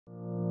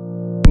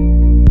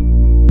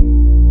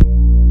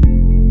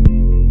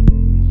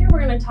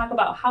to talk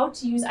about how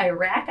to use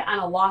IRAC on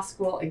a law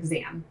school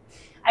exam.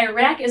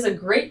 IRAC is a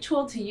great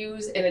tool to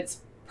use, and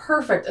it's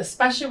perfect,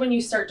 especially when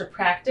you start to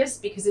practice,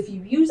 because if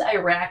you use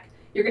IRAC,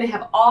 you're going to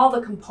have all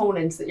the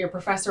components that your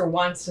professor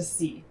wants to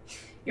see.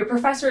 Your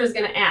professor is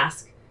going to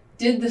ask,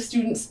 did the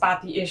student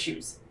spot the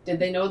issues? Did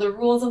they know the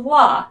rules of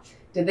law?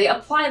 Did they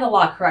apply the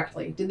law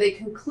correctly? Did they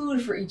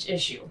conclude for each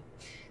issue?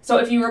 So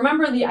if you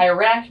remember the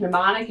IRAC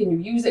mnemonic and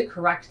you use it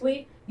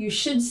correctly, you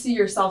should see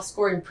yourself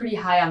scoring pretty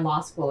high on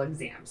law school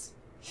exams.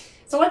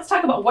 So let's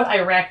talk about what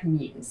IRAC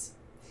means.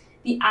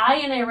 The I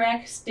in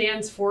IRAC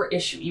stands for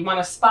issue. You want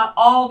to spot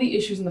all the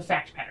issues in the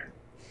fact pattern.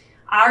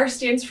 R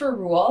stands for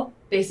rule.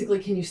 Basically,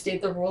 can you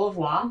state the rule of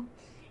law?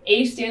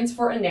 A stands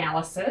for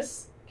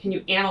analysis. Can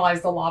you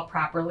analyze the law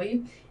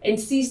properly? And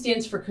C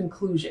stands for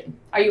conclusion.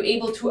 Are you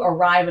able to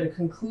arrive at a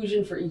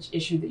conclusion for each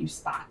issue that you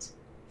spot?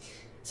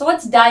 So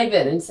let's dive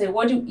in and say,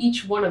 what do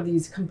each one of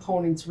these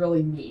components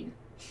really mean?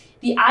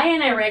 The I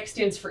in IRAC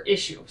stands for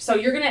issue. So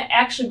you're going to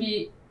actually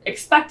be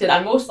expected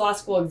on most law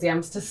school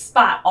exams to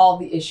spot all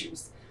the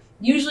issues.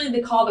 Usually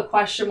the call to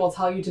question will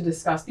tell you to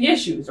discuss the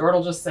issues, or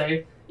it'll just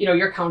say,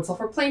 your counsel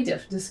for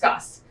plaintiff,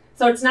 discuss.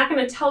 So it's not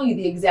going to tell you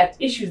the exact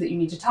issues that you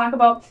need to talk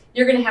about.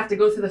 You're going to have to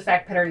go through the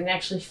fact pattern and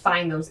actually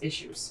find those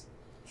issues.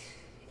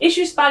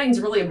 Issue spotting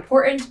is really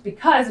important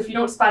because if you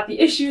don't spot the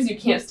issues, you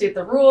can't state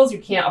the rules, you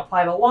can't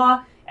apply the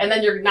law, and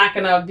then you're not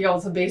going to be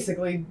able to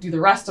basically do the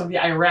rest of the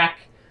IRAC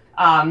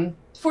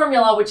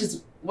formula, which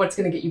is what's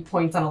going to get you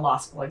points on a law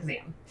school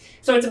exam.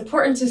 So it's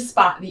important to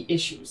spot the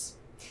issues.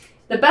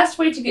 The best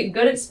way to get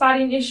good at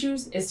spotting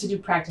issues is to do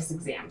practice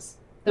exams.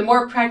 The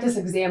more practice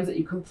exams that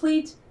you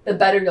complete, the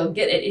better you'll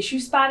get at issue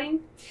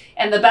spotting.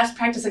 And the best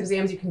practice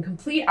exams you can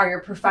complete are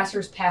your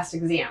professor's past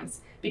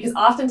exams, because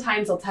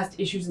oftentimes they'll test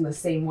issues in the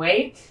same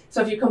way.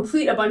 So if you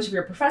complete a bunch of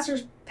your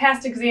professor's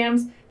past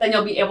exams, then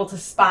you'll be able to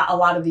spot a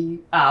lot of the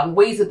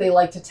ways that they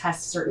like to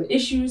test certain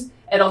issues.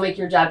 It'll make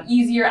your job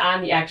easier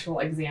on the actual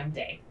exam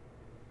day.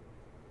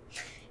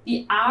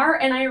 The R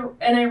in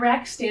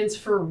IRAC stands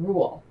for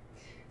rule.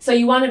 So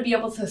you want to be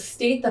able to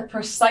state the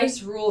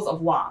precise rules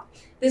of law.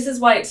 This is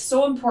why it's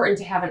so important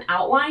to have an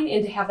outline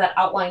and to have that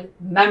outline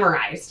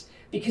memorized,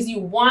 because you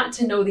want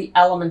to know the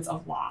elements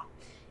of law.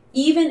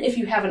 Even if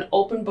you have an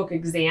open book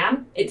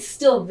exam, it's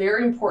still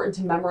very important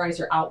to memorize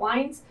your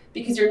outlines,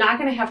 because you're not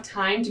going to have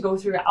time to go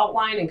through your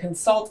outline and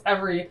consult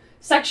every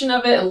section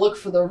of it and look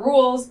for the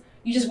rules.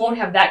 You just won't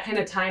have that kind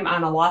of time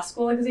on a law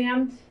school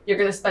exam. You're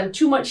going to spend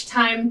too much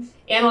time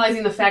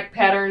analyzing the fact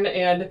pattern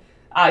and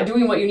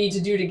doing what you need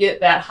to do to get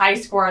that high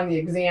score on the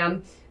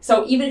exam.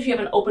 So even if you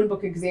have an open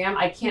book exam,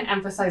 I can't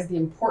emphasize the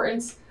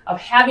importance of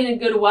having a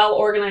good,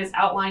 well-organized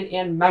outline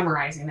and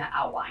memorizing that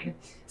outline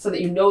so that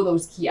you know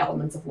those key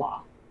elements of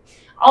law.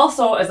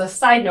 Also, as a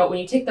side note, when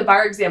you take the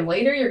bar exam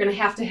later, you're going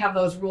to have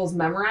those rules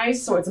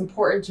memorized, so it's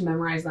important to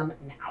memorize them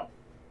now.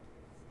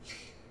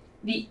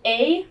 The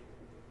A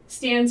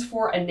stands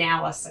for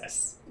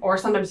analysis, or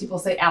sometimes people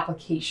say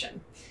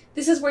application.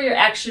 This is where you're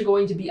actually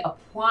going to be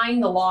applying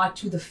the law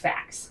to the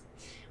facts.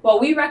 What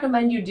we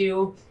recommend you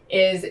do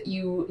is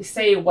you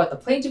say what the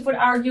plaintiff would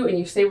argue and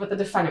you say what the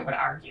defendant would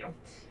argue.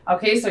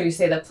 Okay, so you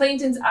say the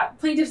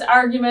plaintiff's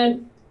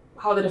argument,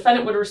 how the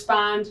defendant would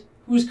respond,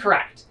 who's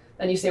correct.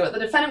 Then you say what the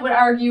defendant would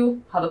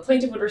argue, how the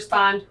plaintiff would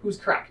respond, who's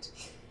correct.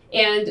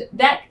 And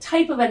that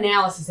type of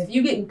analysis, if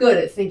you get good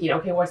at thinking,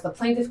 okay, what's the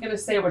plaintiff going to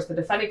say, what's the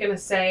defendant going to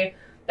say,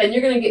 then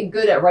you're going to get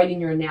good at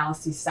writing your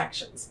analysis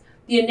sections.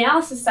 The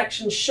analysis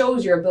section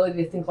shows your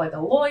ability to think like a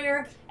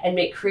lawyer and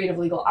make creative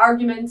legal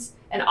arguments,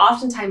 and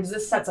oftentimes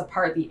this sets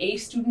apart the A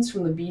students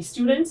from the B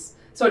students,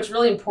 so it's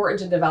really important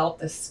to develop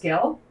this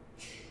skill.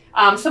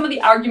 Some of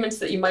the arguments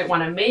that you might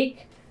want to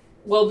make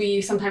will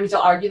be, sometimes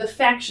you'll argue the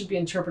facts should be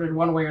interpreted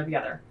one way or the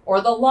other,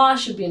 or the law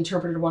should be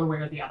interpreted one way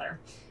or the other,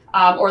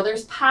 or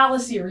there's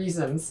policy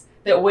reasons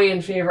that weigh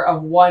in favor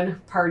of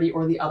one party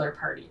or the other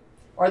party,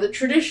 or the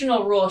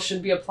traditional rule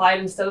should be applied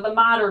instead of the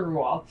modern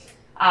rule.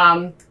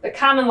 The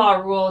common law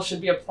rule should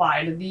be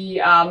applied,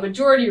 the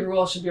majority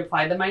rule should be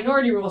applied, the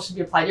minority rule should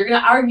be applied. You're going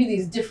to argue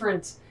these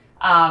different,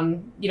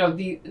 you're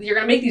going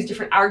to make these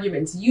different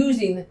arguments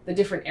using the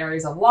different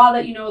areas of law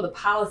that you know, the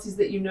policies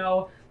that you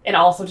know, and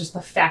also just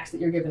the facts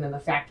that you're given in the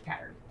fact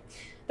pattern.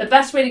 The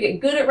best way to get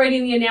good at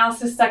writing the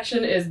analysis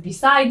section is,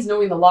 besides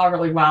knowing the law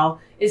really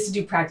well, is to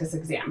do practice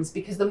exams,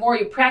 because the more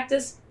you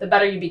practice, the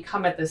better you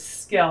become at this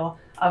skill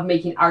of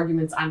making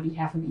arguments on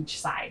behalf of each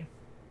side.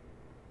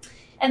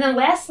 And then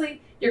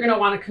lastly, you're going to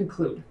want to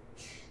conclude.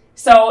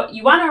 So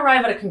you want to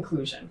arrive at a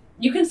conclusion.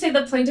 You can say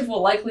the plaintiff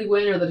will likely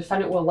win or the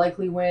defendant will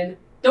likely win.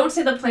 Don't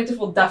say the plaintiff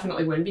will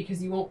definitely win,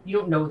 because you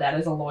don't know that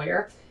as a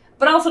lawyer.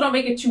 But also don't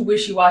make it too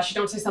wishy-washy.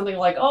 Don't say something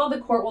like, oh, the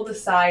court will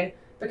decide,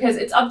 because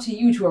it's up to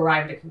you to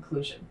arrive at a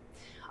conclusion.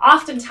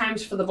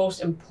 Oftentimes, for the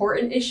most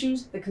important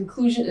issues, the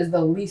conclusion is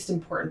the least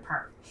important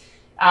part.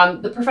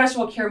 The professor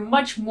will care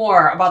much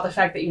more about the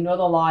fact that you know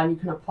the law and you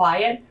can apply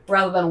it,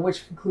 rather than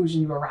which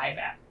conclusion you arrive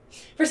at.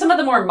 For some of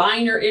the more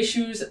minor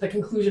issues, the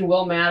conclusion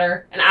will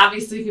matter. And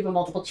obviously, if you have a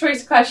multiple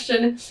choice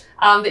question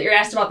that you're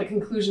asked about, the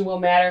conclusion will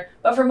matter.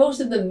 But for most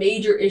of the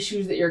major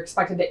issues that you're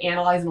expected to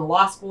analyze in a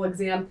law school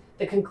exam,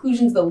 the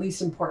conclusion is the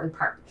least important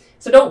part.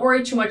 So don't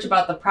worry too much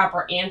about the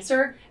proper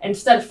answer.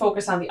 Instead,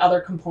 focus on the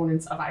other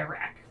components of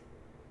IRAC.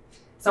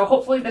 So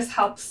hopefully this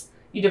helps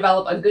you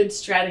develop a good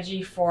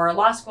strategy for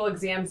law school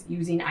exams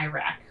using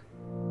IRAC.